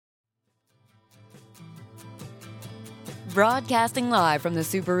Broadcasting live from the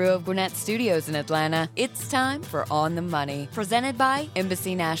Subaru of Gwinnett Studios in Atlanta, it's time for On the Money, presented by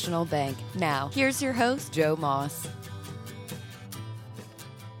Embassy National Bank. Now, here's your host, Joe Moss.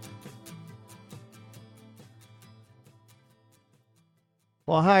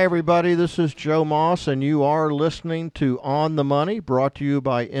 Well, hi, everybody. This is Joe Moss, and you are listening to On the Money, brought to you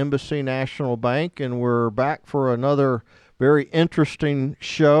by Embassy National Bank, and we're back for another very interesting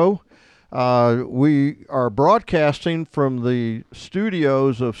show. We are broadcasting from the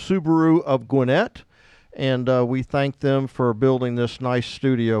studios of Subaru of Gwinnett, and we thank them for building this nice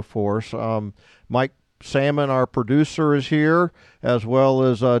studio for us. Mike Salmon, our producer, is here, as well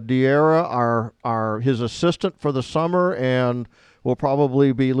as De'Ara, his assistant for the summer, and we'll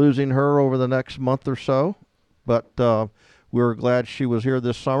probably be losing her over the next month or so, but we're glad she was here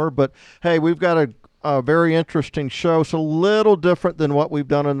this summer. But, hey, we've got a very interesting show. It's a little different than what we've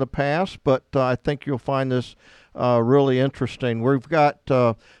done in the past, but I think you'll find this really interesting. We've got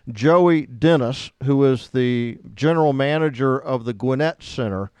Joey Dennis, who is the general manager of the Gwinnett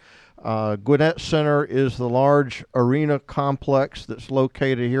Center. Gwinnett Center is the large arena complex that's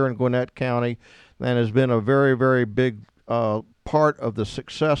located here in Gwinnett County and has been a very, very big part of the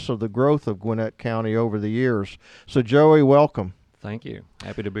success of the growth of Gwinnett County over the years. So, Joey, welcome. Thank you.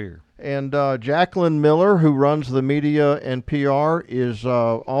 Happy to be here. And Jacqueline Miller, who runs the media and PR, is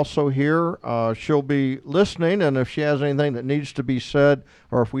also here. She'll be listening, and if she has anything that needs to be said,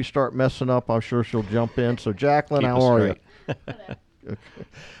 or if we start messing up, I'm sure she'll jump in. So, Jacqueline, how are you?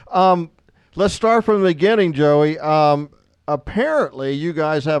 Okay. Let's start from the beginning, Joey. Apparently, you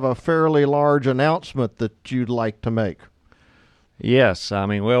guys have a fairly large announcement that you'd like to make. Yes. I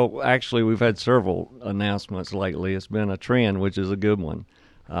mean, well, actually, we've had several announcements lately. It's been a trend, which is a good one.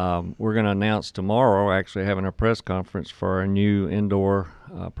 We're going to announce tomorrow, actually having a press conference for our new indoor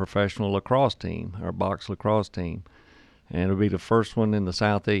professional lacrosse team, our box lacrosse team. And it'll be the first one in the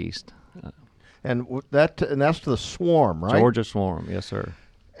Southeast. And that's the Swarm, right? Georgia Swarm, yes, sir.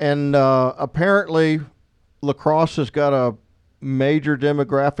 And apparently lacrosse has got a major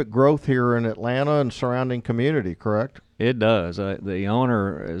demographic growth here in Atlanta and surrounding community, correct? It does. The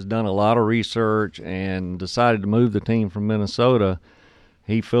owner has done a lot of research and decided to move the team from Minnesota.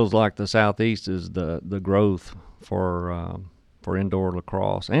 He feels like the Southeast is the growth for indoor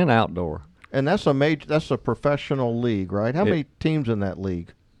lacrosse and outdoor. And that's a professional league, right? How many teams in that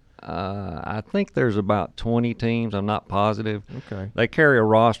league? I think there's about 20 teams. I'm not positive. Okay. They carry a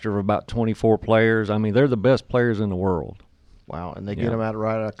roster of about 24 players. I mean, they're the best players in the world. Wow, and they get them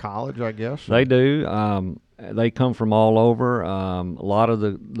right out of college, I guess? They do. They come from all over. A lot of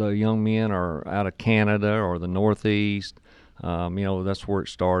the young men are out of Canada or the Northeast. That's where it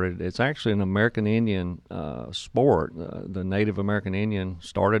started. It's actually an American Indian sport. The Native American Indian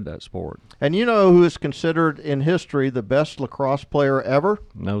started that sport. And you know who is considered in history the best lacrosse player ever?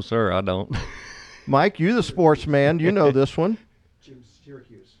 No, sir, I don't. Mike, you the sportsman. You know this one.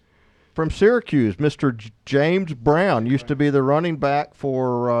 From Syracuse, Mr. James Brown used to be the running back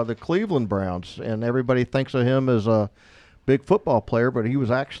for the Cleveland Browns, and everybody thinks of him as a big football player, but he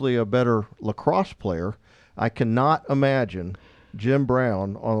was actually a better lacrosse player. I cannot imagine Jim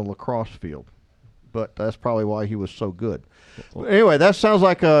Brown on a lacrosse field, but that's probably why he was so good. But anyway, that sounds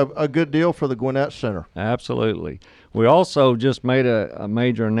like a good deal for the Gwinnett Center. Absolutely. We also just made a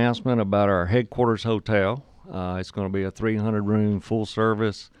major announcement about our headquarters hotel. It's going to be a 300-room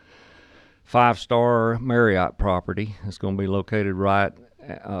full-service 5-star Marriott property. It's going to be located right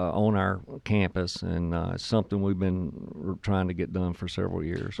on our campus, and it's something we've been trying to get done for several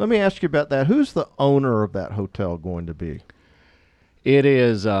years. Let me ask you about that. Who's the owner of that hotel going to be? It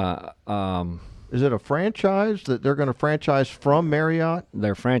is. Is it a franchise that they're going to franchise from Marriott?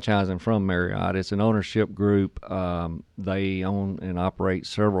 They're franchising from Marriott. It's an ownership group. They own and operate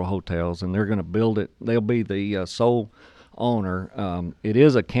several hotels, and they're going to build it. They'll be the sole owner. It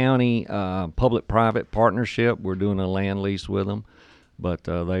is a county public-private partnership. We're doing a land lease with them, but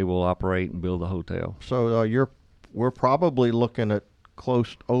they will operate and build the hotel. So we're probably looking at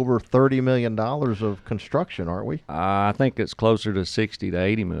close over $30 million of construction, aren't we? I think it's closer to 60 to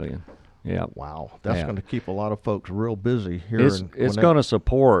 80 million. Yeah. Wow, that's going to keep a lot of folks real busy here. It's going to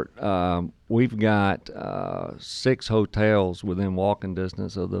support. We've got 6 hotels within walking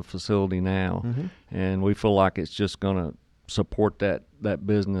distance of the facility now, and we feel like it's just going to support that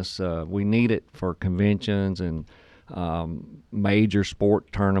business. We need it for conventions and major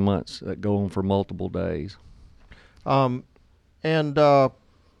sport tournaments that go on for multiple days.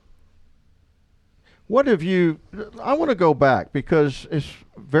 What have you – I want to go back because it's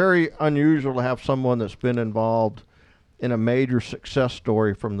very unusual to have someone that's been involved in a major success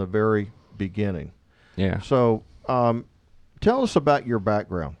story from the very beginning. Yeah. So tell us about your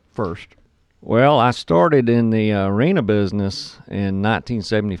background first. Well, I started in the arena business in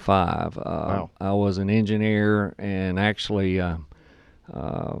 1975. Wow. I was an engineer, and actually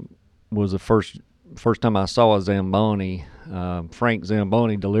was the first time I saw a Zamboni. Frank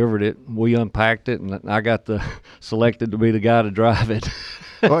Zamboni delivered it. We unpacked it, and I got selected to be the guy to drive it.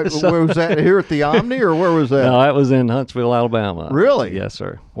 Where was that? Here at the Omni, or where was that? No, that was in Huntsville, Alabama. Really? Yes,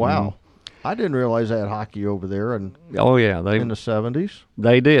 sir. Wow. I didn't realize they had hockey over there in the 70s.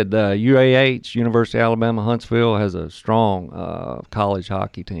 They did. UAH, University of Alabama, Huntsville, has a strong college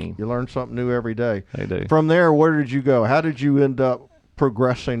hockey team. You learn something new every day. They do. From there, where did you go? How did you end up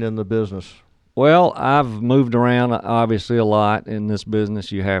progressing in the business? Well, I've moved around obviously a lot in this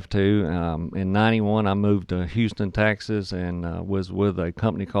business. You have to. In 91, I moved to Houston, Texas, and was with a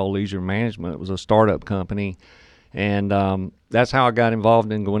company called Leisure Management. It was a startup company. And that's how I got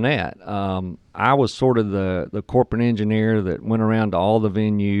involved in Gwinnett. I was sort of the corporate engineer that went around to all the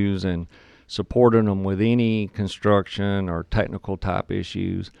venues and supported them with any construction or technical type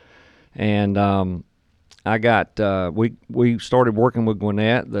issues. And I got we started working with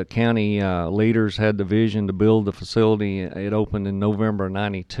Gwinnett. The county leaders had the vision to build the facility. It opened in November of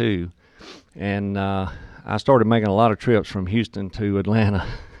 '92, and I started making a lot of trips from Houston to Atlanta.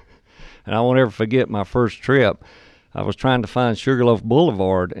 And I won't ever forget my first trip. I was trying to find Sugarloaf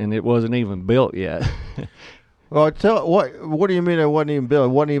Boulevard, and it wasn't even built yet. Well, what do you mean it wasn't even built?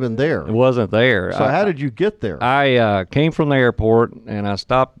 It wasn't even there. It wasn't there. So how did you get there? I came from the airport, and I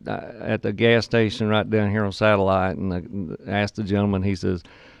stopped at the gas station right down here on Satellite, and asked the gentleman. He says,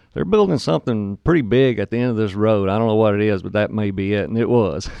 "They're building something pretty big at the end of this road. I don't know what it is, but that may be it." And it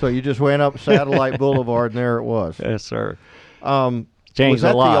was. So you just went up Satellite Boulevard, and there it was. Yes, sir. Changed was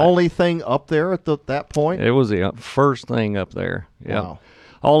that a lot. The only thing up there at that point? It was the first thing up there. Yep. Wow.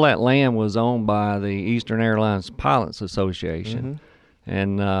 All that land was owned by the Eastern Airlines Pilots Association,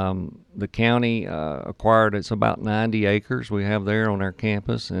 and the county acquired. It's about 90 acres we have there on our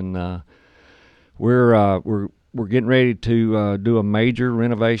campus, and we're getting ready to do a major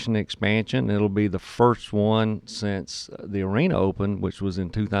renovation expansion. It'll be the first one since the arena opened, which was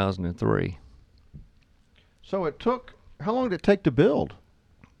in 2003. So how long did it take to build?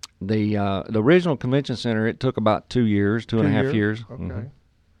 The original convention center, it took about 2 years, two and a half years. Okay. Mm-hmm.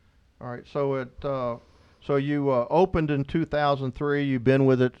 All right. So you opened in 2003. You've been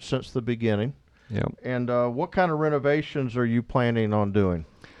with it since the beginning. Yep. And what kind of renovations are you planning on doing?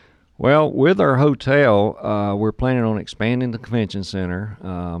 Well, with our hotel, we're planning on expanding the convention center.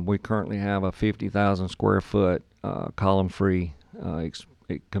 We currently have a 50,000 square foot column-free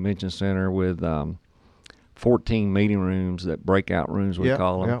convention center with 14 meeting rooms, that breakout rooms we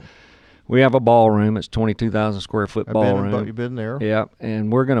call them. Yep. We have a ballroom. It's 22,000 square foot ballroom. You've been there. Yeah,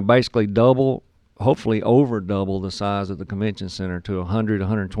 and we're going to basically hopefully over double the size of the convention center to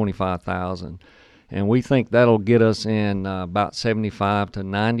 125,000. And we think that'll get us in about 75 to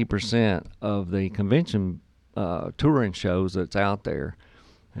 90% of the convention touring shows that's out there.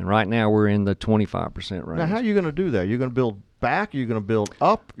 And right now we're in the 25% range. Now, how are you going to do that? You're going to build back? You're going to build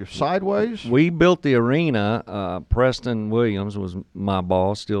up? You're sideways? We built the arena. Preston Williams was my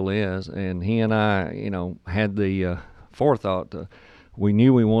boss, still is, and he and I, had the forethought. We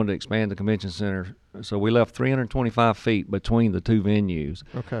knew we wanted to expand the convention center, so we left 325 feet between the two venues.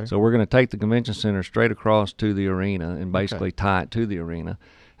 Okay. So we're going to take the convention center straight across to the arena and basically tie it to the arena,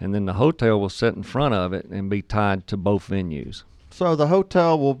 and then the hotel will sit in front of it and be tied to both venues. So the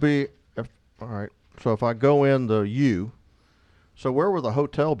hotel will be, all right, so if I go in the U, so where will the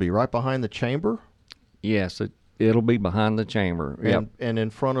hotel be? Right behind the chamber? Yes, it'll be behind the chamber. And in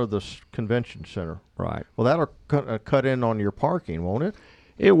front of the convention center. Right. Well, that'll cut in on your parking, won't it?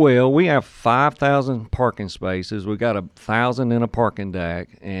 It will. We have 5,000 parking spaces. We got 1,000 in a parking deck,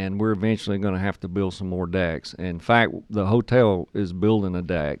 and we're eventually going to have to build some more decks. In fact, the hotel is building a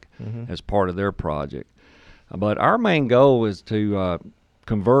deck as part of their project. But our main goal is to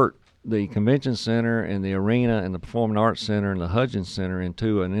convert the convention center and the arena and the performing arts center and the Hudgens Center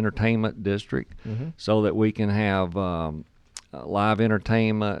into an entertainment district, so that we can have live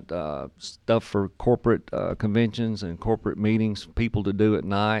entertainment, stuff for corporate conventions and corporate meetings, people to do at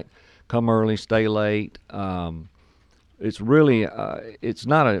night, come early, stay late. It's really, it's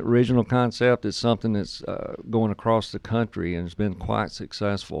not an original concept. It's something that's going across the country, and it's been quite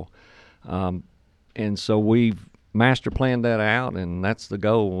successful. And so we've master planned that out, and that's the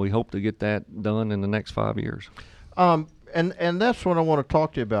goal. We hope to get that done in the next 5 years. And that's what I want to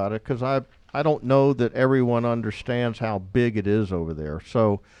talk to you about it, because I don't know that everyone understands how big it is over there.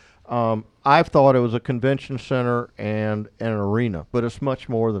 So I've thought it was a convention center and an arena, but it's much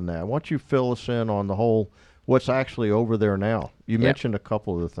more than that. Why don't you fill us in on the whole what's actually over there now. You mentioned a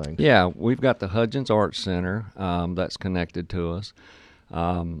couple of the things. Yeah, we've got the Hudgens Arts Center that's connected to us.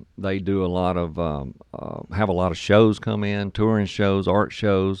 They do a lot of have a lot of shows come in, touring shows, art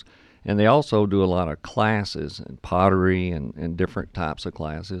shows, and they also do a lot of classes and pottery and different types of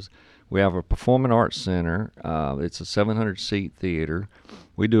classes. We have a performing arts center. It's a 700-seat theater.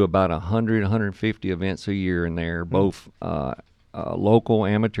 We do about 100, 150 events a year in there, both local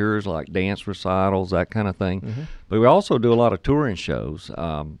amateurs like dance recitals, that kind of thing. But we also do a lot of touring shows.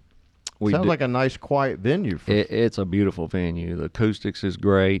 Sounds like a nice, quiet venue. It's a beautiful venue. The acoustics is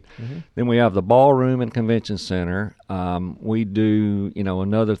great. Then we have the ballroom and convention center. We do,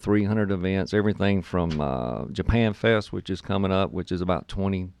 another 300 events, everything from Japan Fest, which is coming up, which is about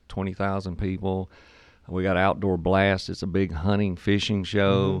 20,000 people. We got Outdoor Blast. It's a big hunting, fishing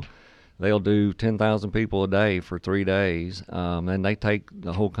show. They'll do 10,000 people a day for 3 days, and they take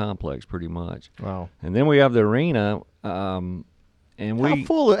the whole complex pretty much. Wow. And then we have the arena, and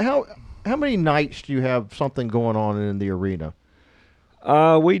how many nights do you have something going on in the arena?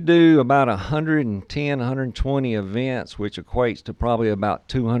 We do about 110, 120 events, which equates to probably about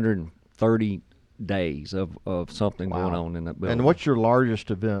 230 days of something going on in that building. And what's your largest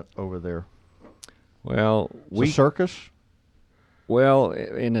event over there? Well, the circus? Well,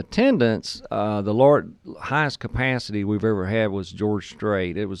 in attendance, the highest capacity we've ever had was George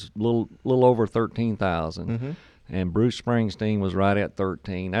Strait. It was a little over 13,000. And Bruce Springsteen was right at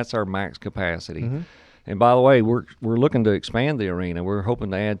 13. That's our max capacity. And by the way, we're looking to expand the arena. We're hoping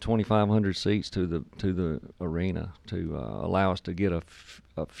to add 2,500 seats to the arena to allow us to get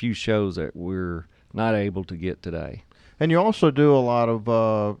a few shows that we're not able to get today. And you also do a lot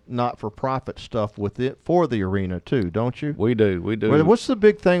of not-for-profit stuff for the arena too, don't you? We do. What's the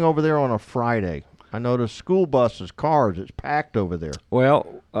big thing over there on a Friday? I noticed school buses, cars, it's packed over there.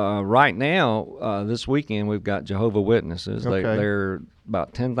 Well, right now, this weekend, we've got Jehovah's Witnesses. Okay. They're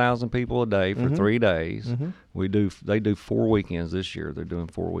about 10,000 people a day for 3 days. They do 4 weekends this year. They're doing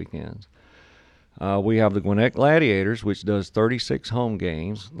 4 weekends. We have the Gwinnett Gladiators, which does 36 home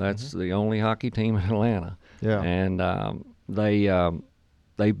games. That's the only hockey team in Atlanta. Yeah. And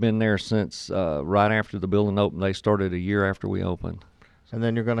they've been there since right after the building opened. They started a year after we opened. And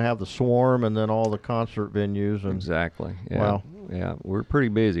then you're going to have the Swarm and then all the concert venues. Exactly. Yeah. Wow. Yeah, we're pretty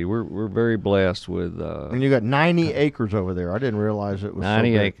busy. We're very blessed with. And you got 90 acres over there. I didn't realize it was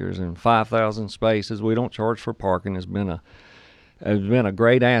 90 so big. acres and 5,000 spaces. We don't charge for parking. It's been a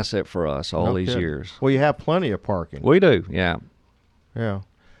great asset for us all these years. Well, you have plenty of parking. We do. Yeah. Yeah.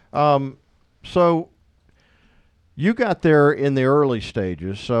 So you got there in the early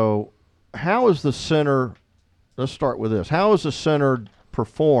stages. So how is the center? Let's start with this. How is the center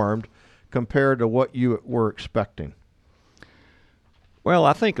performed compared to what you were expecting? Well,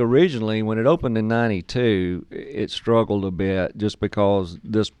 I think originally when it opened in 92, it struggled a bit just because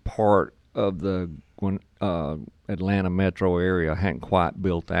this part of the Atlanta metro area hadn't quite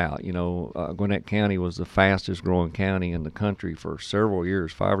built out. Gwinnett County was the fastest growing county in the country for several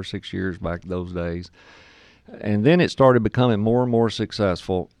years, 5 or 6 years back those days. And then it started becoming more and more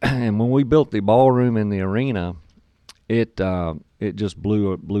successful. And when we built the ballroom and the arena, it just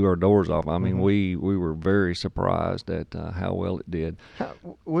blew our doors off. I mean, we were very surprised at how well it did.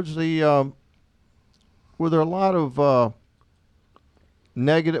 Were there a lot of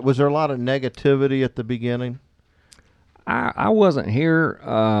negative? Was there a lot of negativity at the beginning? I wasn't here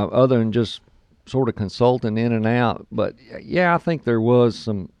other than just sort of consulting in and out, but yeah, I think there was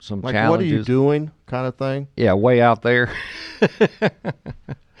some like challenges. What are you doing, kind of thing? Yeah, way out there.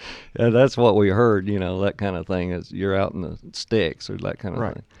 Yeah, that's what we heard, that kind of thing, is you're out in the sticks or that kind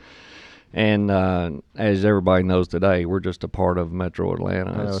of thing. And as everybody knows today, we're just a part of Metro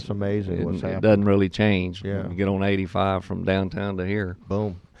Atlanta. It's amazing what's happening. It doesn't really change. Yeah. You get on 85 from downtown to here.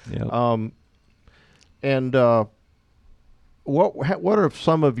 Boom. Yeah. What are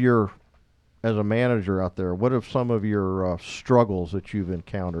some of your, as a manager out there, what are some of your struggles that you've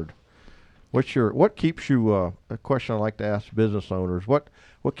encountered? What keeps you? A question I like to ask business owners: What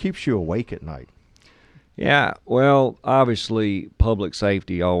keeps you awake at night? Yeah, well, obviously, public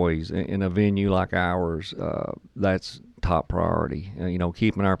safety always in a venue like ours. That's top priority.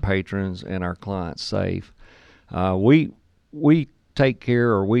 Keeping our patrons and our clients safe. We take care,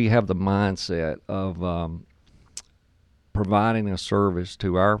 or we have the mindset of providing a service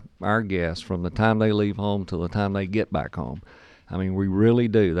to our guests from the time they leave home till the time they get back home. I mean, we really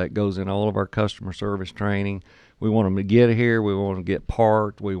do. That goes in all of our customer service training. We want them to get here. We want them to get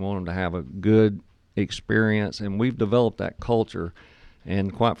parked. We want them to have a good experience, and we've developed that culture.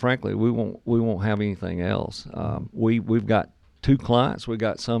 And quite frankly, we won't have anything else. We've got two clients. We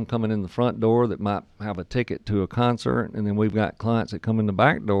got some coming in the front door that might have a ticket to a concert, and then we've got clients that come in the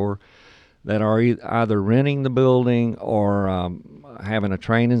back door that are either renting the building or having a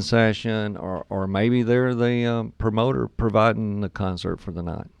training session, or maybe they're the promoter providing the concert for the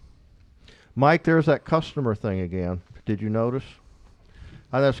night. Mike, there's that customer thing again. Did you notice?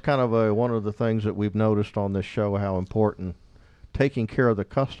 That's kind of one of the things that we've noticed on this show, how important taking care of the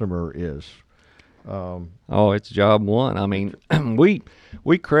customer is. It's job one. I mean,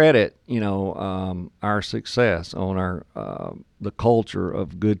 we credit our success on our the culture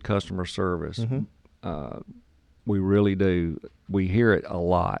of good customer service. Mm-hmm. We really do. We hear it a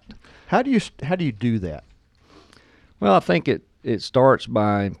lot. How do you do that? Well, I think it starts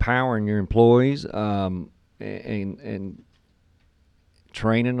by empowering your employees and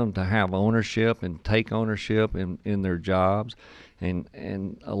training them to have ownership and take ownership in their jobs.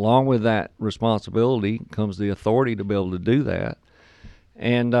 And along with that responsibility comes the authority to be able to do that.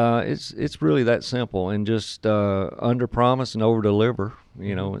 And it's really that simple. And just under promise and over deliver.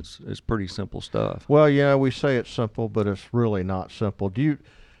 It's pretty simple stuff. Well, we say it's simple, but it's really not simple. Do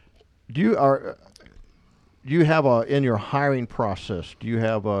you have in your hiring process? Do you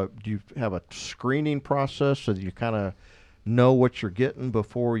have a screening process so that you kind of know what you're getting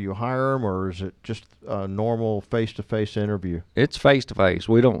before you hire them, or is it just a normal face-to-face interview? It's face-to-face.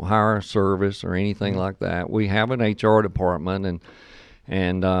 We don't hire a service or anything like that. We have an HR department,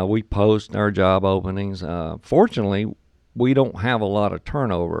 and we post our job openings. Fortunately, we don't have a lot of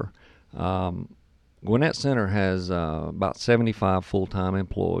turnover. Gwinnett Center has about 75 full-time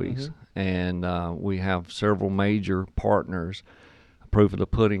employees, and we have several major partners. Proof of the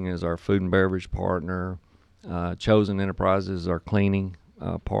Pudding is our food and beverage partner. Chosen Enterprises is our cleaning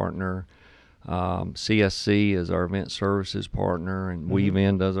partner. CSC is our event services partner, and Weave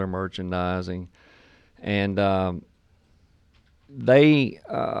In does our merchandising. And they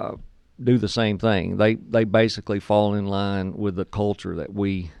do the same thing. They basically fall in line with the culture that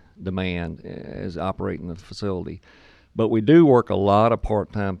we demand as operating the facility. But we do work a lot of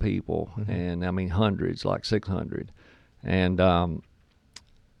part-time people, and I mean hundreds, like 600. And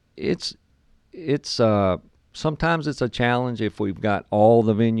it's sometimes it's a challenge if we've got all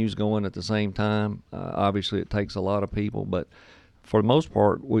the venues going at the same time. Obviously, it takes a lot of people, but for the most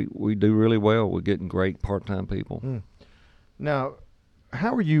part, we do really well. We're getting great part-time people. Now,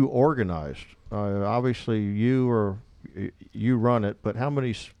 how are you organized? Obviously, you run it, but how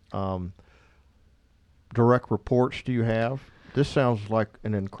many direct reports do you have? This sounds like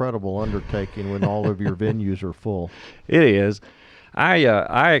an incredible undertaking when all of your venues are full. It is. I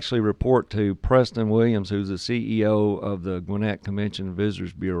actually report to Preston Williams, who's the CEO of the Gwinnett Convention and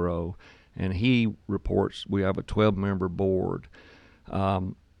Visitors Bureau, and he reports. We have a 12-member board.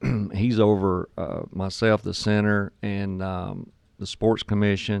 He's over myself, the center, and the Sports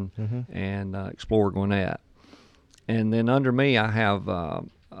Commission, and Explore Gwinnett. And then under me, I have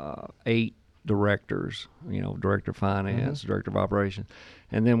 8 directors, director of finance, director of operations.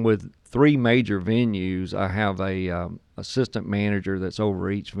 And then with 3 major venues, I have a assistant manager that's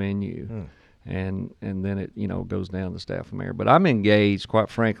over each venue. And then it, goes down the staff from there. But I'm engaged, quite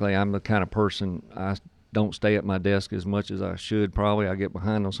frankly. I'm the kind of person, I don't stay at my desk as much as I should probably. I get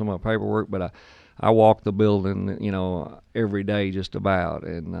behind on some of my paperwork, but I walk the building, every day just about,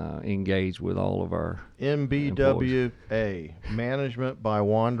 and engage with all of our MBWA, employees. Management by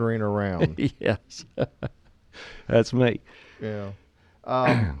Wandering Around. Yes, that's me. Yeah.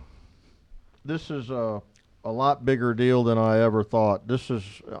 This is a lot bigger deal than I ever thought.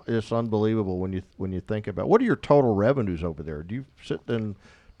 It's unbelievable when you think about it. What are your total revenues over there? Do you sit and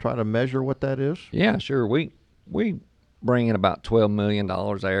try to measure what that is? Yeah, sure. We bring in about $12 million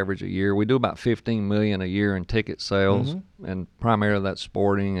average a year. We do about $15 million a year in ticket sales, and primarily that's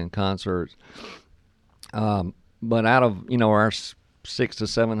sporting and concerts. But out of our 600 to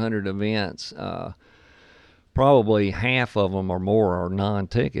 700 events, probably half of them or more are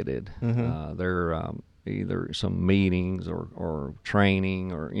non-ticketed. They're either some meetings or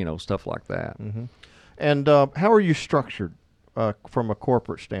training or6stuff like that. And how are you structured from a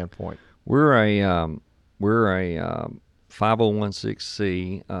corporate standpoint? We're a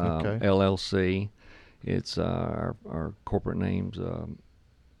 501c LLC. It's our corporate name's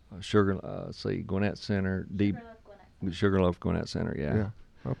Gwinnett Center, Sugarloaf Gwinnett Center. Yeah.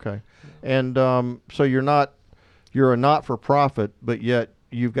 Okay. And so you're a not-for-profit, but yet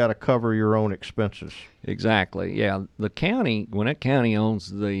you've got to cover your own expenses. Exactly. Yeah. The county, Gwinnett County, owns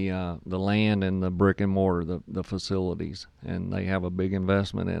the land and the brick and mortar, the facilities, and they have a big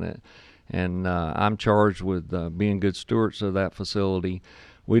investment in it. And I'm charged with being good stewards of that facility.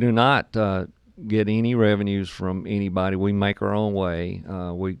 We do not get any revenues from anybody. We make our own way.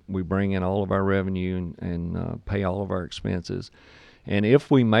 We bring in all of our revenue and pay all of our expenses. And if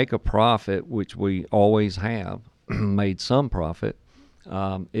we make a profit, which we always have made some profit,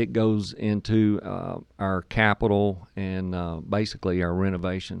 it goes into our capital and basically our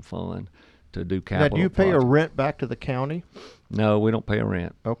renovation fund to do capital. Now, do you pay projects. a rent back to the county? No, we don't pay a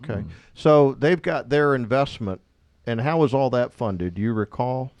rent. Okay. So they've got their investment, and how was all that funded? Do you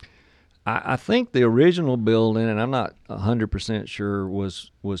recall? I think the original building, and I'm not 100% sure,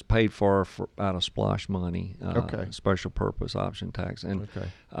 was paid for out of splosh money, Okay. special purpose option tax. And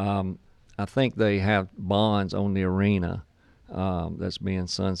Okay. I think they have bonds on the arena that's being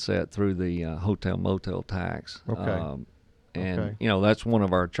sunset through the hotel motel tax. Okay. And Okay. you know, that's one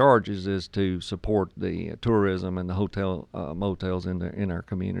of our charges, is to support the tourism and the hotel motels in our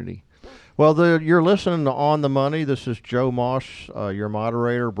community. Well, you're listening to On the Money. This is Joe Moss, your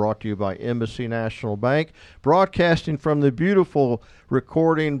moderator, brought to you by Embassy National Bank, broadcasting from the beautiful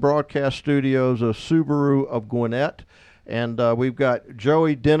recording broadcast studios of Subaru of Gwinnett. And we've got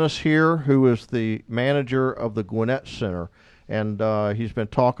Joey Dennis here, who is the manager of the Gwinnett Center. And he's been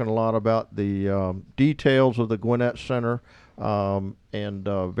talking a lot about the details of the Gwinnett Center and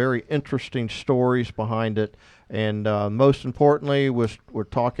very interesting stories behind it. And most importantly, we're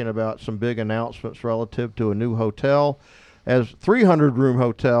talking about some big announcements relative to a new hotel, as 300-room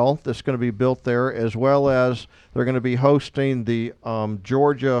hotel that's going to be built there, as well as they're going to be hosting the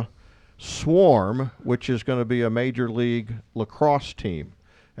Georgia Swarm, which is going to be a major league lacrosse team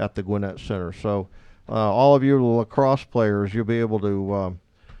at the Gwinnett Center. So all of you lacrosse players, you'll be able to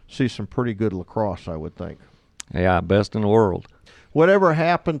see some pretty good lacrosse, I would think. Yeah, best in the world. Whatever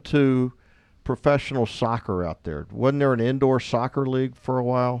happened to professional soccer out there? Wasn't there an indoor soccer league for a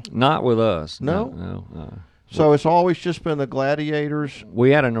while? Not with us. No? No. So it's always just been the Gladiators?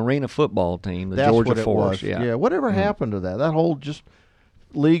 We had an arena football team, the That's Georgia what it Force. was. Yeah. Whatever happened to that? That whole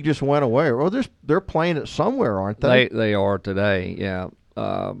league just went away. Well, they're playing it somewhere, aren't they? They are today. Yeah.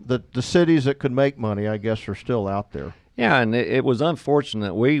 The cities that could make money, I guess, are still out there. Yeah, and it was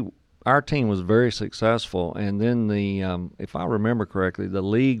unfortunate. Our team was very successful, and then if I remember correctly, the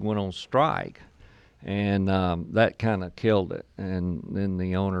league went on strike, and that kind of killed it. And then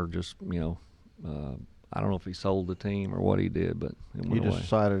the owner just, I don't know if he sold the team or what he did, but it went He away. just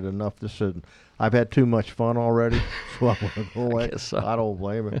decided enough. I've had too much fun already, so I want to go away. guess so. I don't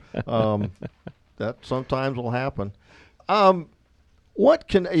blame him. That sometimes will happen. What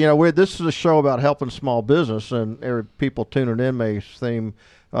can this is a show about helping small business, and people tuning in may seem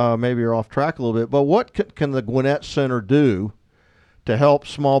maybe you're off track a little bit. But what can the Gwinnett Center do to help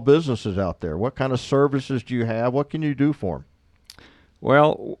small businesses out there? What kind of services do you have? What can you do for them?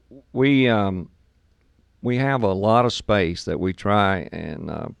 Well, we have a lot of space that we try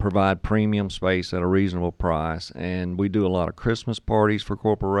and provide premium space at a reasonable price, and we do a lot of Christmas parties for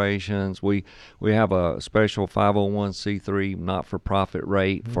corporations. We have a special 501c3 not-for-profit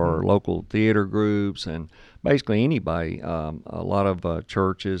rate for local theater groups and basically anybody. A lot of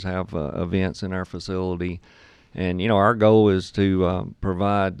churches have events in our facility, and our goal is to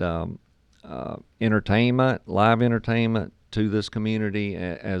provide entertainment, live entertainment to this community,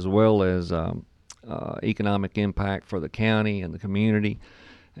 as well as economic impact for the county and the community,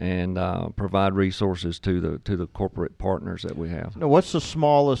 and provide resources to the corporate partners that we have. Now, what's the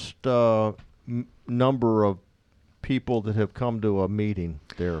smallest number of people that have come to a meeting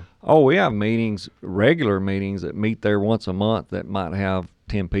there? Oh, we have regular meetings that meet there once a month that might have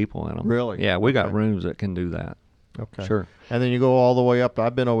 10 people in them. Really? Yeah, we got Okay. rooms that can do that. Okay. Sure. And then you go all the way up.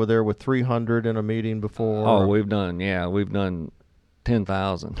 I've been over there with 300 in a meeting before. Oh, we've done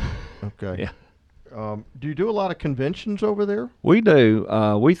 10,000. Okay. Yeah. Do you do a lot of conventions over there? We do.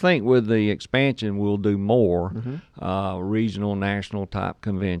 We think with the expansion we'll do more regional, national type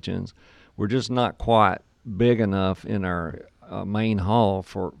conventions. We're just not quite big enough in our main hall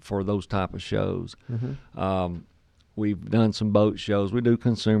for those type of shows. We've done some boat shows. We do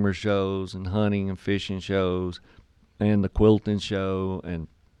consumer shows and hunting and fishing shows and the quilting show, and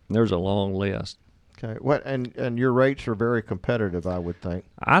there's a long list. Okay. And your rates are very competitive, I would think.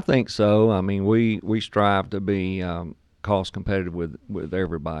 I think so. I mean, we strive to be cost competitive with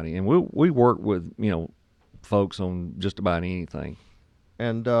everybody, and we work with folks on just about anything.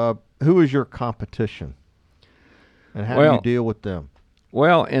 And who is your competition? And how do you deal with them?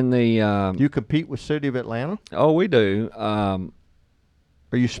 Well, in the Do you compete with City of Atlanta? oh, we do. Are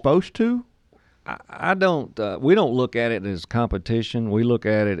you supposed to? I don't. We don't look at it as competition. We look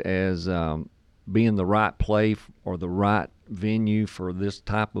at it as being the right play or the right venue for this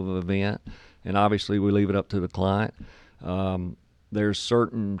type of event, and obviously we leave it up to the client. there's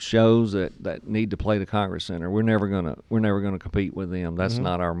certain shows that need to play the Congress Center. We're never gonna compete with them. That's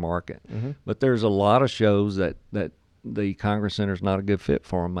not our market. But there's a lot of shows that the Congress Center's not a good fit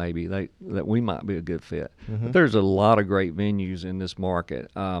for them. Maybe that we might be a good fit. But there's a lot of great venues in this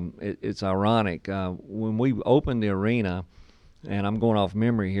market. It's ironic when we opened the arena, and I'm going off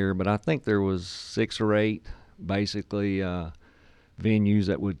memory here, but I think there was 6 or 8 basically venues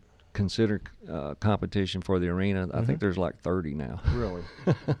that would consider competition for the arena. I think there's like 30 now. Really?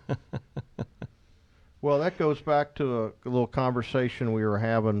 Well, that goes back to a little conversation we were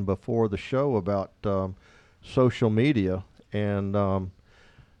having before the show about social media, and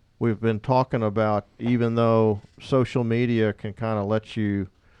we've been talking about, even though social media can kind of let you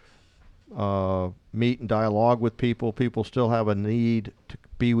meet and dialogue with people, people still have a need to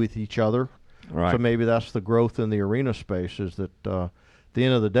be with each other. Right. So maybe that's the growth in the arena space, is that at the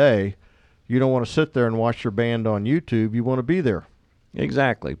end of the day, you don't want to sit there and watch your band on YouTube. You want to be there.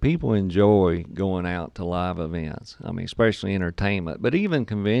 Exactly. People enjoy going out to live events. I mean, especially entertainment, but even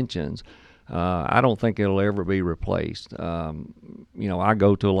conventions. I don't think it'll ever be replaced. I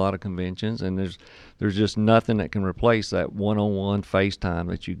go to a lot of conventions, and there's just nothing that can replace that one-on-one FaceTime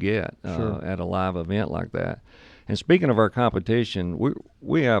that you get at a live event like that. And speaking of our competition,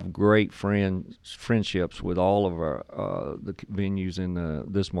 we have great friendships with all of our the venues in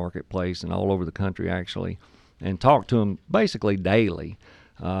this marketplace and all over the country, actually, and talk to them basically daily.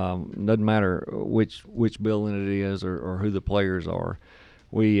 Doesn't matter which building it is or who the players are.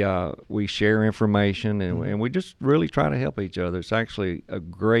 We share information, and we just really try to help each other. It's actually a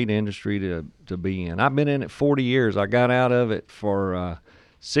great industry to be in. I've been in it 40 years. I got out of it for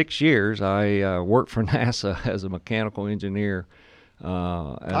 6 years. I worked for NASA as a mechanical engineer.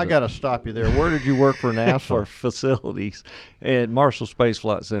 I got to stop you there. Where did you work for NASA? For facilities at Marshall Space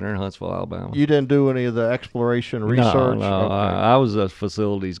Flight Center in Huntsville, Alabama. You didn't do any of the exploration research? No. Okay. I was a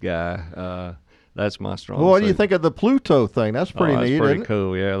facilities guy. That's my strong Well, what suit. do you think of the Pluto thing? That's pretty neat, That's pretty isn't it?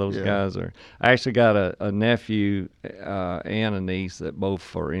 cool. Yeah, those guys are. I actually got a nephew and a niece that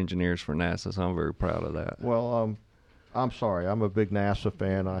both are engineers for NASA, so I'm very proud of that. Well, I'm sorry. I'm a big NASA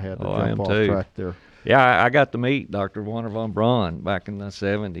fan. I had to I jump am off too. track there. Yeah, I got to meet Dr. Werner von Braun back in the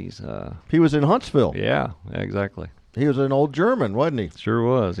 70s. He was in Huntsville. Yeah, exactly. He was an old German, wasn't he? Sure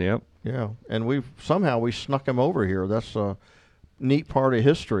was, yep. Yeah, and we snuck him over here. That's a neat part of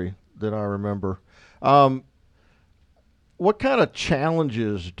history that I remember. What kind of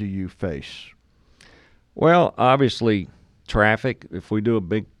challenges do you face? Well, obviously, traffic. If we do a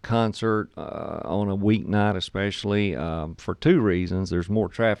big concert on a weeknight especially, for 2 reasons. There's more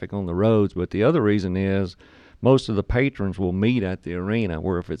traffic on the roads, but the other reason is most of the patrons will meet at the arena,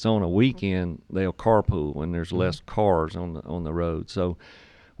 where if it's on a weekend, they'll carpool and there's less cars on the road. So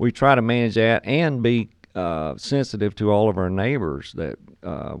we try to manage that and be sensitive to all of our neighbors that,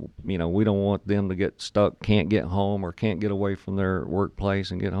 we don't want them to get stuck, can't get home, or can't get away from their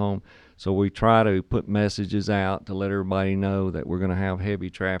workplace and get home. So we try to put messages out to let everybody know that we're going to have heavy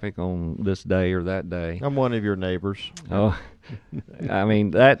traffic on this day or that day. I'm one of your neighbors. Oh, I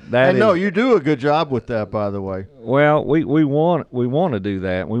mean that. And no, you do a good job with that, by the way. Well, we want to do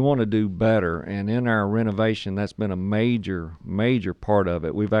that. We want to do better, and in our renovation, that's been a major part of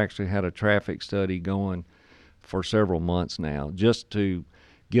it. We've actually had a traffic study going for several months now, just to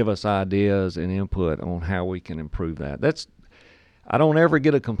give us ideas and input on how we can improve that. I don't ever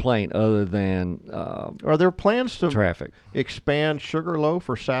get a complaint other than Are there plans to traffic. expand Sugarloaf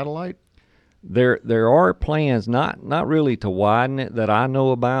or Satellite? There are plans, not really to widen it that I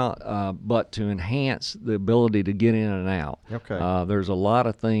know about, but to enhance the ability to get in and out. Okay. There's a lot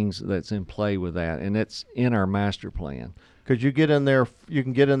of things that's in play with that, and it's in our master plan. Because you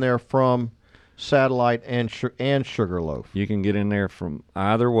can get in there from Satellite and Sugarloaf. You can get in there from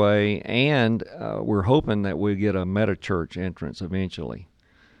either way, and we're hoping that we get a Meta Church entrance eventually.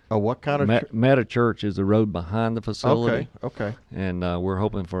 What kind of Meta Church is the road behind the facility. Okay. And we're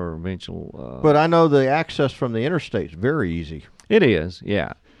hoping for eventual. But I know the access from the interstate is very easy. It is,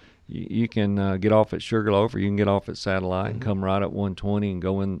 yeah. You can get off at Sugarloaf, or you can get off at Satellite and come right up 120 and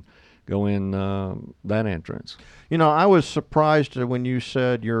go in that entrance. I was surprised when you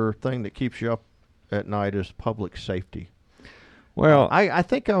said your thing that keeps you up at night is public safety. Well, I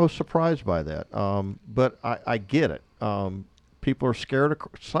think I was surprised by that, but I get it. People are scared of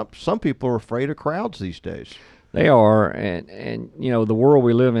some people are afraid of crowds these days. they are, and the world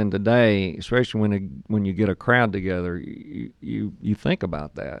we live in today, especially when you get a crowd together, you think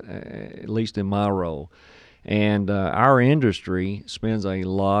about that. At least in my role. And our industry spends a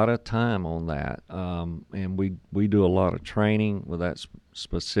lot of time on that, and we do a lot of training with that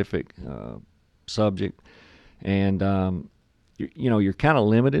specific subject. And you're kind of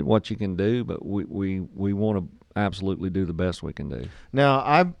limited what you can do, but we want to absolutely do the best we can do. Now,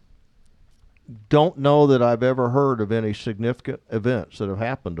 I don't know that I've ever heard of any significant events that have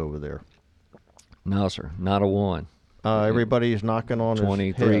happened over there. No, sir, not a one. Everybody's knocking on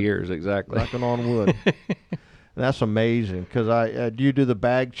 23 years exactly. Knocking on wood. That's amazing. Because do you do the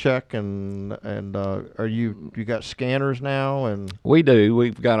bag check and are you got scanners now and? We do.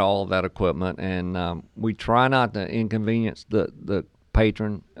 We've got all of that equipment, and we try not to inconvenience the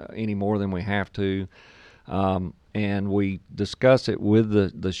patron any more than we have to. And we discuss it with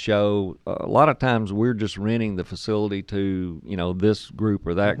the show. A lot of times we're just renting the facility to this group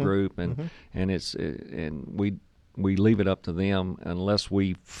or that group, and we leave it up to them unless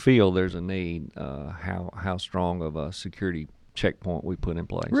we feel there's a need. How strong of a security checkpoint we put in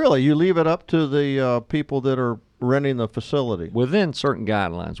place. Really, you leave it up to the people that are renting the facility within certain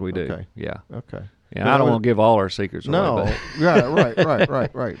guidelines. We do. Okay. Yeah. Okay. And I don't want to give all our secrets away. No, yeah, right.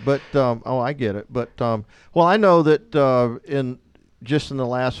 But I get it. But well, I know that in the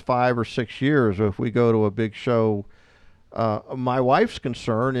last 5 or 6 years, if we go to a big show, my wife's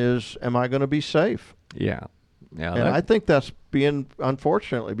concern is, am I going to be safe? Yeah, and I think that's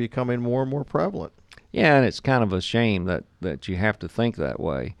unfortunately becoming more and more prevalent. Yeah, and it's kind of a shame that you have to think that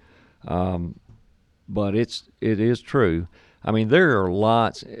way, but it is true. I mean, there are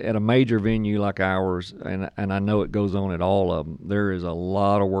lots at a major venue like ours, and I know it goes on at all of them. There is a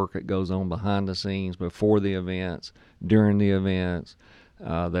lot of work that goes on behind the scenes, before the events, during the events,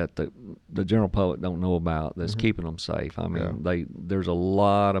 that the general public don't know about. That's keeping them safe. I mean, there's a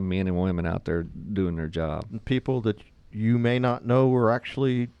lot of men and women out there doing their job. And people that you may not know are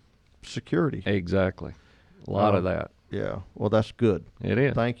actually security. Exactly, a lot of that. Yeah, well, that's good. It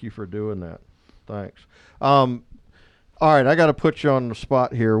is. Thank you for doing that. Thanks. All right, I got to put you on the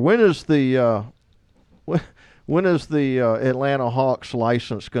spot here. When is the Atlanta Hawks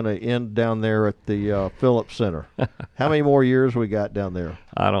license going to end down there at the Phillips Center? How many more years we got down there?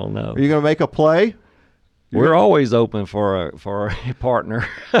 I don't know. Are you going to make a play? We're always open for a partner.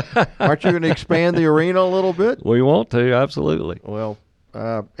 Aren't you going to expand the arena a little bit? We want to, absolutely. Well,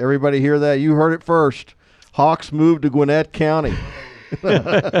 everybody hear that? You heard it first. Hawks moved to Gwinnett County.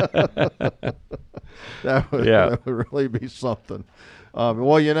 That would really be something.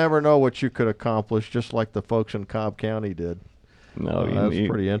 Well, you never know what you could accomplish, just like the folks in Cobb County did. No, that's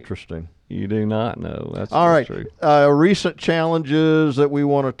pretty interesting. You do not know. That's all right. True. Recent challenges that we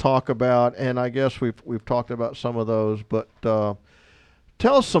want to talk about, and I guess we've talked about some of those, but tell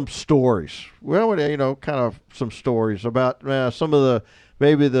us some stories. Well, kind of some stories about some of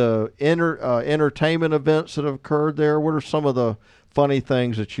the entertainment events that have occurred there. What are some of the funny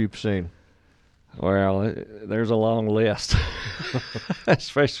things that you've seen? Well, there's a long list,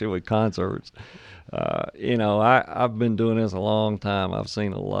 especially with concerts. I've been doing this a long time. I've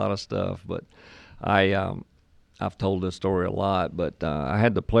seen a lot of stuff, but I've told this story a lot. But I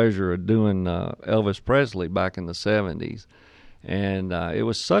had the pleasure of doing Elvis Presley back in the 70s, and it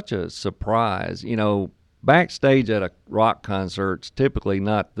was such a surprise. Backstage at a rock concert's typically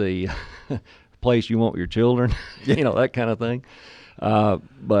not the place you want your children, that kind of thing.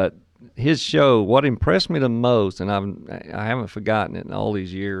 But his show, what impressed me the most, and I haven't forgotten it in all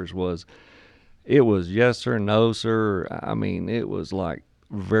these years, was it was yes sir, no sir. I mean, it was like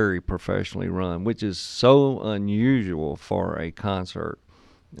very professionally run, which is so unusual for a concert.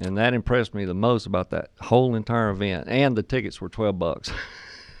 And that impressed me the most about that whole entire event. And the tickets were $12.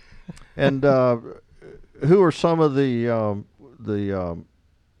 And who are some of the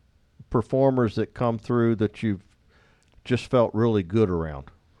performers that come through that you've just felt really good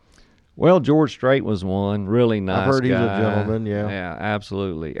around? Well, George Strait was one, really nice guy. I've heard he's a gentleman, yeah. Yeah,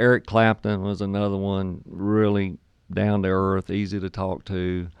 absolutely. Eric Clapton was another one, really down to earth, easy to talk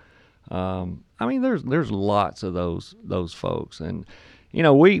to. I mean, there's lots of those folks. And,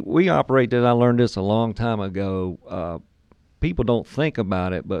 we operate that. I learned this a long time ago. People don't think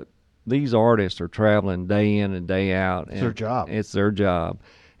about it, but these artists are traveling day in and day out. It's their job. It's their job.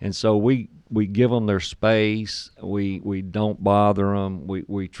 And so we give them their space. We don't bother them.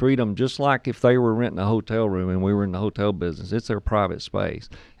 We treat them just like if they were renting a hotel room and we were in the hotel business. It's their private space,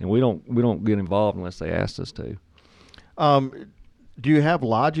 and we don't get involved unless they ask us to. Do you have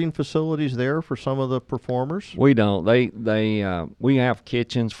lodging facilities there for some of the performers? We don't. We have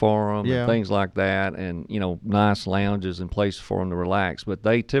kitchens for them and things like that, and nice lounges and places for them to relax. But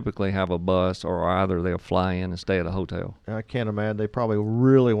they typically have a bus, or either they'll fly in and stay at a hotel. I can't imagine. They probably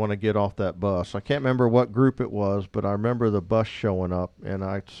really want to get off that bus. I can't remember what group it was, but I remember the bus showing up, and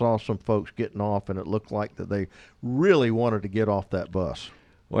I saw some folks getting off, and it looked like that they really wanted to get off that bus.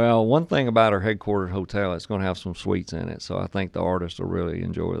 Well, one thing about our headquarters hotel, it's going to have some suites in it, so I think the artists will really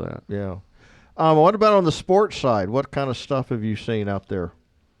enjoy that. Yeah. What about on the sports side? What kind of stuff have you seen out there?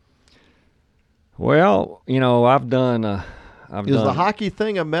 Well, I've done. Is the hockey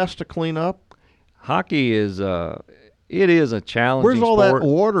thing a mess to clean up? Hockey is it is a challenging Where's all sport. that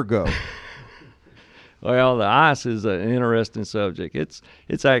water go? Well, the ice is an interesting subject.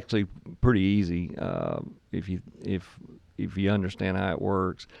 It's actually pretty easy if you understand how it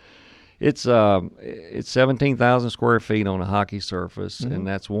works. It's 17,000 square feet on a hockey surface, and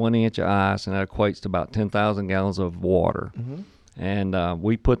that's 1 inch of ice, and that equates to about 10,000 gallons of water. And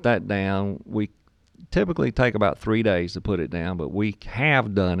we put that down. We typically take about 3 days to put it down, but we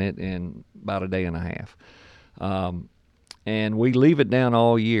have done it in about a day and a half. And we leave it down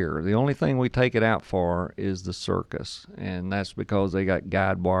all year. The only thing we take it out for is the circus, and that's because they got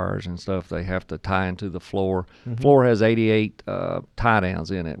guide wires and stuff they have to tie into the floor. Floor has 88 tie downs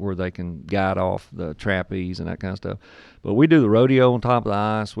in it where they can guide off the trapeze and that kind of stuff. But we do the rodeo on top of the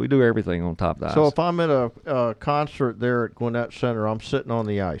ice. We do everything on top of the ice. So if I'm at a concert there at Gwinnett Center, I'm sitting on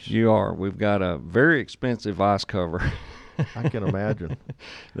the ice. You are. We've got a very expensive ice cover. I can imagine.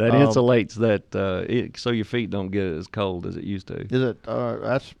 That insulates that so your feet don't get as cold as it used to. Is it?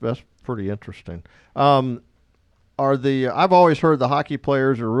 That's pretty interesting. I've always heard the hockey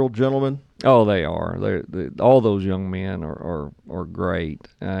players are real gentlemen. Oh, they are. All those young men are great,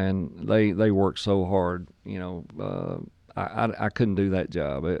 and they work so hard. I couldn't do that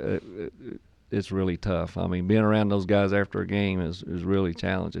job. It's really tough. I mean, being around those guys after a game is really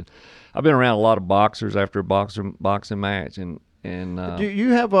challenging. I've been around a lot of boxers after a boxing match, and do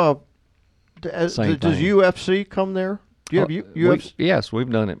you have a? Does UFC come there? Do you have UFC? Yes, we've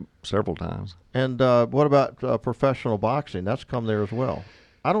done it several times. And what about professional boxing? That's come there as well.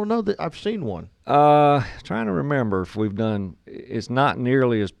 I don't know that I've seen one. Trying to remember if we've done. It's not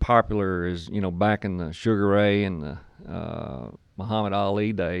nearly as popular as back in the Sugar Ray and the Muhammad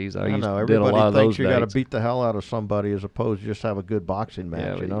Ali days. I know everybody did a lot of those thinks you got to beat the hell out of somebody as opposed to just have a good boxing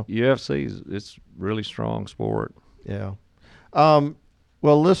match. UFC it's really strong sport. Yeah.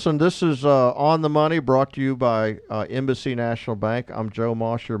 Well, listen, this is On the Money, brought to you by Embassy National Bank. I'm Joe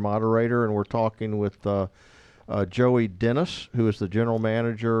Moss, your moderator, and we're talking with Joey Dennis, who is the general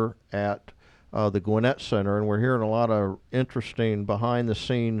manager at the Gwinnett Center, and we're hearing a lot of interesting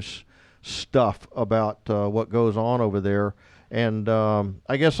behind-the-scenes stuff about what goes on over there. And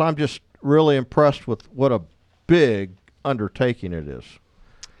I guess I'm just really impressed with what a big undertaking it is.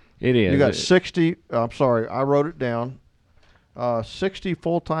 It is. You got 60, I'm sorry, I wrote it down, 60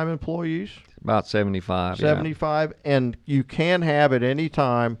 full-time employees. About 75. 75, yeah. And you can have at any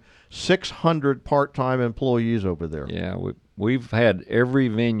time 600 part-time employees over there. Yeah, we've had every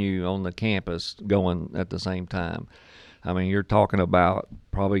venue on the campus going at the same time. I mean, you're talking about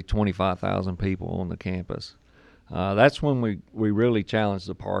probably 25,000 people on the campus. That's when we really challenge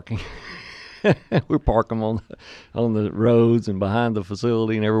the parking. We park them on the roads and behind the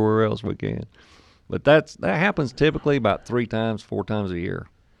facility and everywhere else we can. But that happens typically about 4 times a year.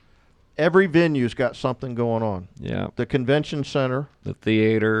 Every venue's got something going on. Yeah. The convention center, the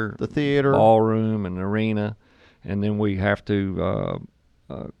theater, ballroom, and arena, and then we have to.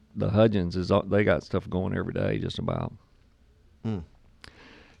 The Hudgens they got stuff going every day, just about.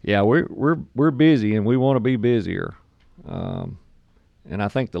 Yeah, we're busy, and we want to be busier. And I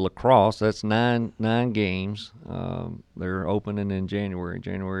think the lacrosse, that's nine games. They're opening in January.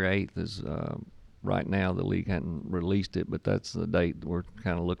 January 8th is right now. The league hadn't released it, but that's the date we're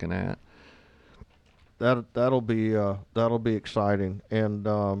kind of looking at. That'll be exciting,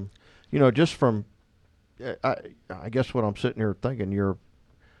 and just from, I guess what I'm sitting here thinking, you're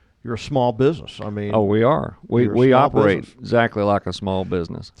a small business. I mean, we are. We operate exactly like a small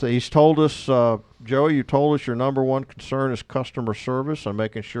business. So he's told us, Joey, you told us your number one concern is customer service and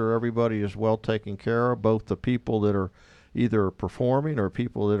making sure everybody is well taken care of, both the people that are either performing or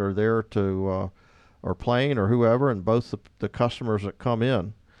people that are there to or playing or whoever, and both the customers that come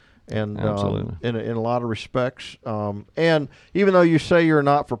in. And absolutely. In a lot of respects. And even though you say you're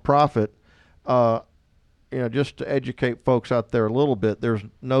not for profit, just to educate folks out there a little bit, there's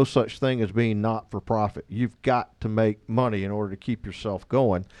no such thing as being not for profit. You've got to make money in order to keep yourself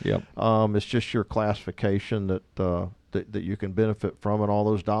going. Yep. It's just your classification that you can benefit from, and all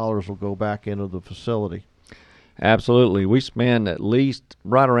those dollars will go back into the facility. Absolutely. We spend at least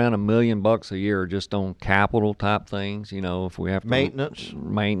right around $1 million a year just on capital type things. If we have to maintenance,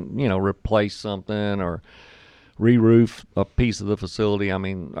 replace something or re-roof a piece of the facility. I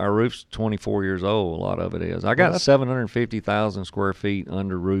mean, our roof's 24 years old. A lot of it is. I got 750,000 square feet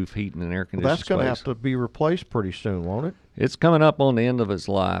under roof heating and air conditioning. That's going to have to be replaced pretty soon, won't it? It's coming up on the end of its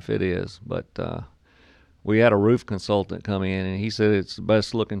life. It is, but we had a roof consultant come in, and he said it's the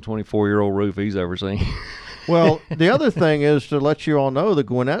best looking 24-year-old roof he's ever seen. Well, the other thing is to let you all know the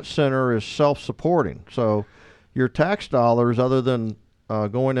Gwinnett Center is self-supporting. So your tax dollars, other than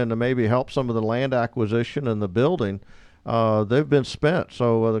going in to maybe help some of the land acquisition and the building, they've been spent.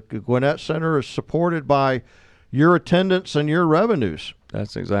 So the Gwinnett Center is supported by your attendance and your revenues.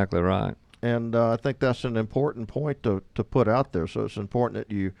 That's exactly right. And I think that's an important point to put out there. So it's important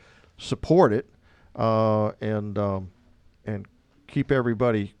that you support it and keep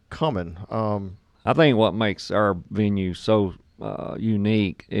everybody coming. I think what makes our venue so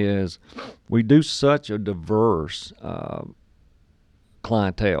unique is we do such a diverse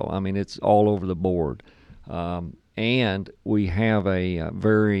clientele. I mean, it's all over the board. And we have a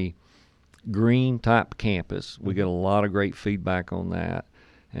very green type campus. We get a lot of great feedback on that.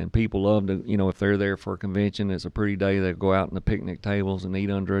 And people love to, if they're there for a convention, it's a pretty day, they'll go out on the picnic tables and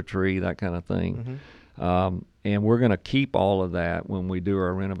eat under a tree, that kind of thing. Mm-hmm. And we're going to keep all of that when we do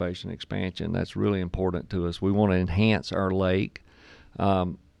our renovation expansion. That's really important to us. We want to enhance our lake.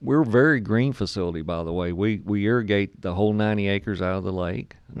 We're a very green facility, by the way. We irrigate the whole 90 acres out of the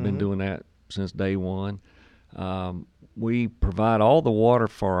lake. I've been doing that since day one. We provide all the water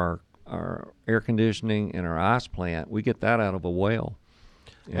for our air conditioning and our ice plant. We get that out of a well.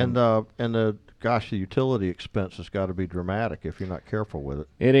 And the utility expense has got to be dramatic if you're not careful with it.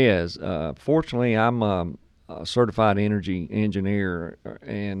 It is. Fortunately, I'm a certified energy engineer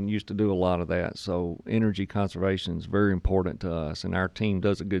and used to do a lot of that. So energy conservation is very important to us, and our team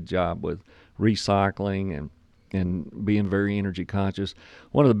does a good job with recycling and being very energy conscious.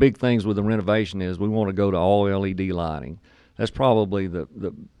 One of the big things with the renovation is we want to go to all LED lighting. That's probably the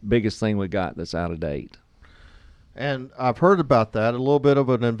biggest thing we got that's out of date. And I've heard about that, a little bit of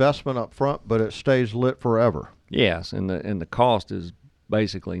an investment up front, but it stays lit forever. Yes, and the cost is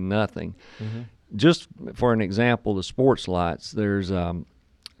basically nothing. Mm-hmm. Just for an example, the sports lights, there's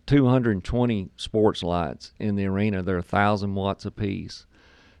 220 sports lights in the arena. They're 1,000 watts apiece.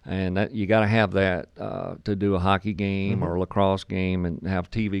 And that, you got to have that to do a hockey game or a lacrosse game and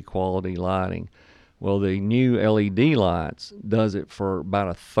have TV quality lighting. Well, the new LED lights does it for about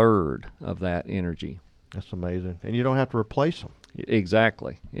a third of that energy. That's amazing. And you don't have to replace them.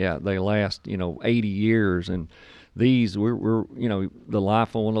 Exactly. Yeah, they last, 80 years. And these, we're the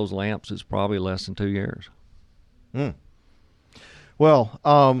life of one of those lamps is probably less than 2 years.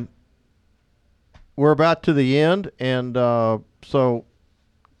 Well, we're about to the end. And so,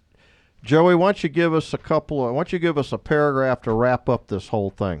 Joey, why don't you give us a paragraph to wrap up this whole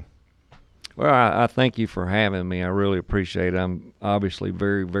thing? Well, I thank you for having me. I really appreciate it. I'm obviously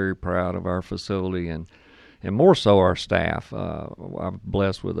very, very proud of our facility and more so our staff. I'm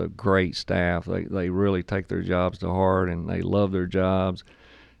blessed with a great staff. They really take their jobs to heart, and they love their jobs.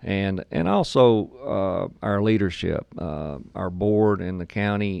 And also our leadership, our board and the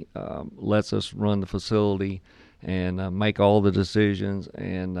county lets us run the facility and make all the decisions,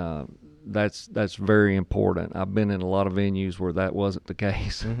 and that's very important. I've been in a lot of venues where that wasn't the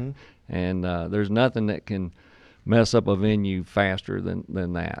case. Mm-hmm. And there's nothing that can mess up a venue faster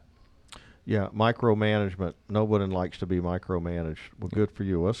than that. Yeah, micromanagement. Nobody likes to be micromanaged. Well, good for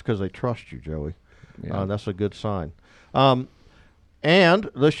you. That's because they trust you, Joey. Yeah. That's a good sign. And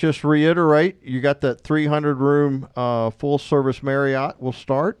let's just reiterate, you got that 300-room full-service Marriott will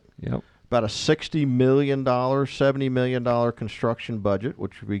start. Yep. About a $60 million, $70 million construction budget,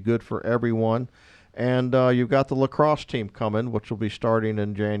 which would be good for everyone. And you've got the lacrosse team coming, which will be starting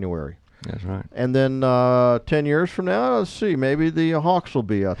in January. That's right. And then 10 years from now, let's see, maybe the Hawks will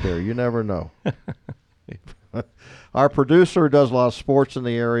be out there. You never know. Our producer who does a lot of sports in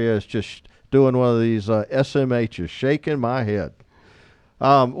the area is just doing one of these SMHs, shaking my head.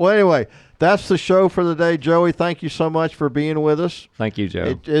 Well, anyway, that's the show for the day. Joey, thank you so much for being with us. Thank you,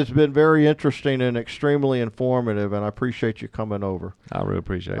 Joe. It's been very interesting and extremely informative, and I appreciate you coming over. I really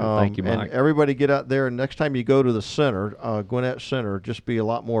appreciate it. Thank you, Mike. And everybody get out there, and next time you go to the center, Gwinnett Center, just be a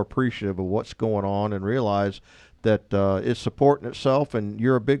lot more appreciative of what's going on and realize that it's supporting itself, and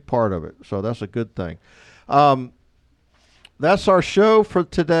you're a big part of it. So that's a good thing. That's our show for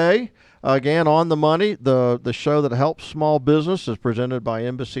today. Again, On the Money, the show that helps small business, is presented by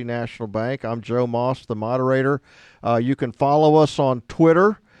Embassy National Bank. I'm Joe Moss, the moderator. You can follow us on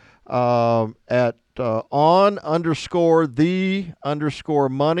Twitter at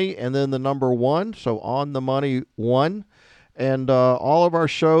on_the_money and then the number 1, so On the Money 1. And all of our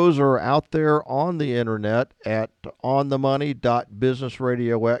shows are out there on the internet at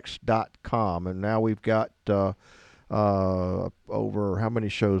onthemoney.businessradiox.com. And now we've got over how many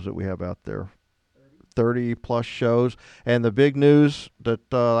shows that we have out there? 30 plus shows. And the big news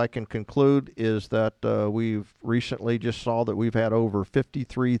that I can conclude is that we've recently just saw that we've had over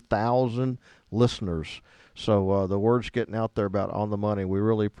 53,000 listeners. So the word's getting out there about On the Money. We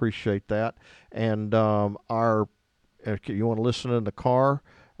really appreciate that. And if you want to listen in the car,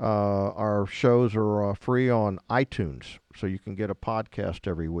 our shows are free on iTunes, so you can get a podcast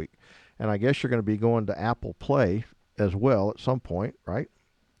every week. And I guess you're going to be going to Apple Play as well at some point, right?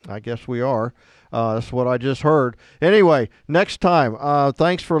 I guess we are. That's what I just heard. Anyway, next time,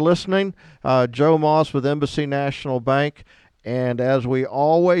 thanks for listening. Joe Moss with Embassy National Bank. And as we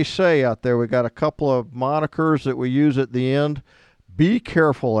always say out there, we got a couple of monikers that we use at the end. Be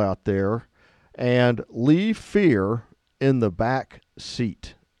careful out there and leave fear in the back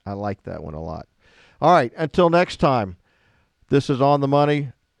seat. I like that one a lot. All right, until next time, this is On the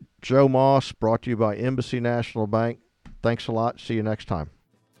Money. Joe Moss, brought to you by Embassy National Bank. Thanks a lot. See you next time.